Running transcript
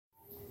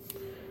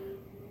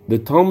The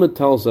Talmud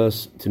tells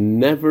us to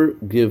never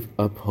give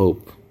up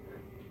hope.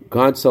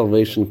 God's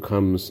salvation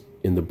comes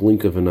in the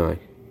blink of an eye.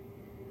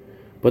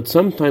 But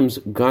sometimes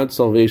God's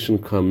salvation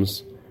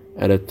comes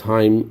at a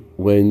time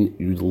when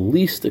you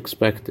least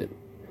expect it.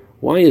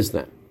 Why is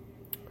that?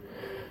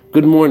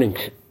 Good morning.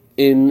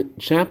 In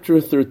chapter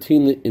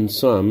 13 in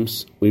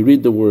Psalms, we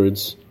read the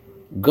words,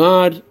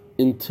 God,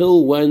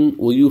 until when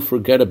will you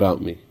forget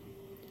about me?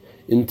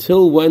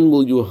 Until when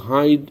will you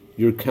hide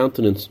your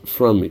countenance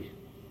from me?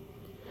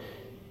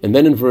 And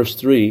then in verse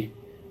 3,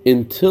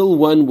 until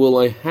when will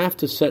I have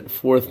to set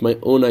forth my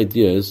own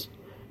ideas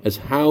as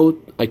how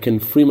I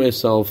can free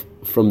myself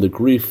from the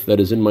grief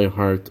that is in my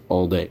heart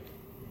all day?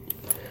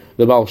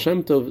 The Baal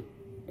Shem Tov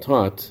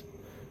taught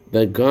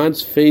that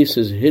God's face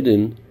is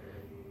hidden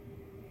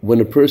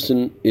when a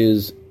person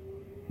is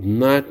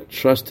not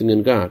trusting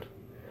in God,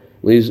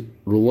 when he's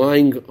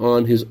relying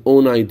on his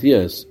own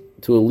ideas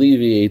to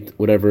alleviate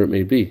whatever it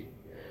may be.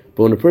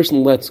 But when a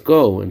person lets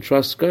go and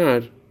trusts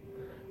God,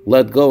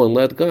 let go and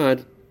let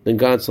God, then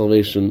God's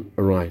salvation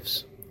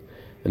arrives.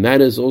 And that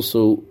is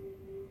also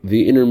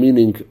the inner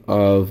meaning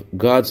of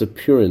God's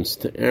appearance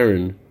to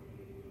Aaron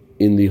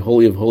in the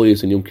Holy of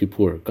Holies in Yom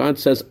Kippur. God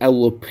says, I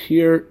will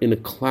appear in a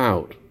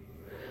cloud.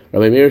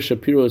 Rabbi Meir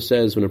Shapiro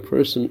says when a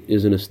person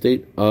is in a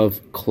state of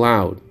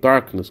cloud,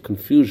 darkness,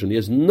 confusion, he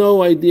has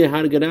no idea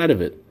how to get out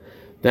of it,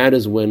 that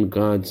is when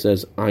God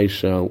says, I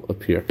shall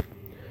appear.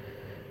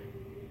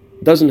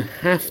 It doesn't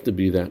have to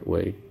be that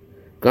way.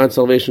 God's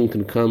salvation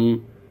can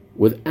come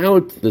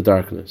without the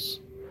darkness.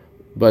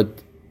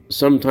 But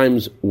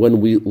sometimes when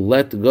we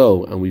let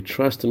go and we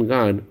trust in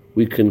God,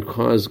 we can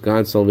cause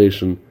God's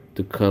salvation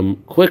to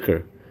come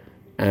quicker.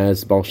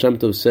 As Baal Shem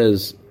Tov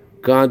says,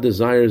 God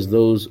desires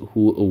those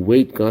who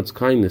await God's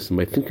kindness. And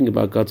by thinking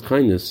about God's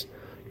kindness,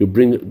 you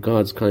bring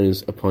God's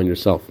kindness upon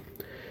yourself.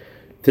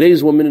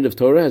 Today's 1 minute of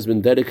Torah has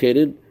been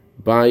dedicated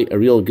by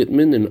Ariel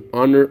Gitman in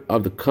honor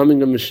of the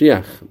coming of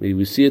Mashiach. May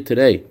we see it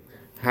today.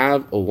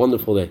 Have a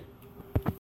wonderful day.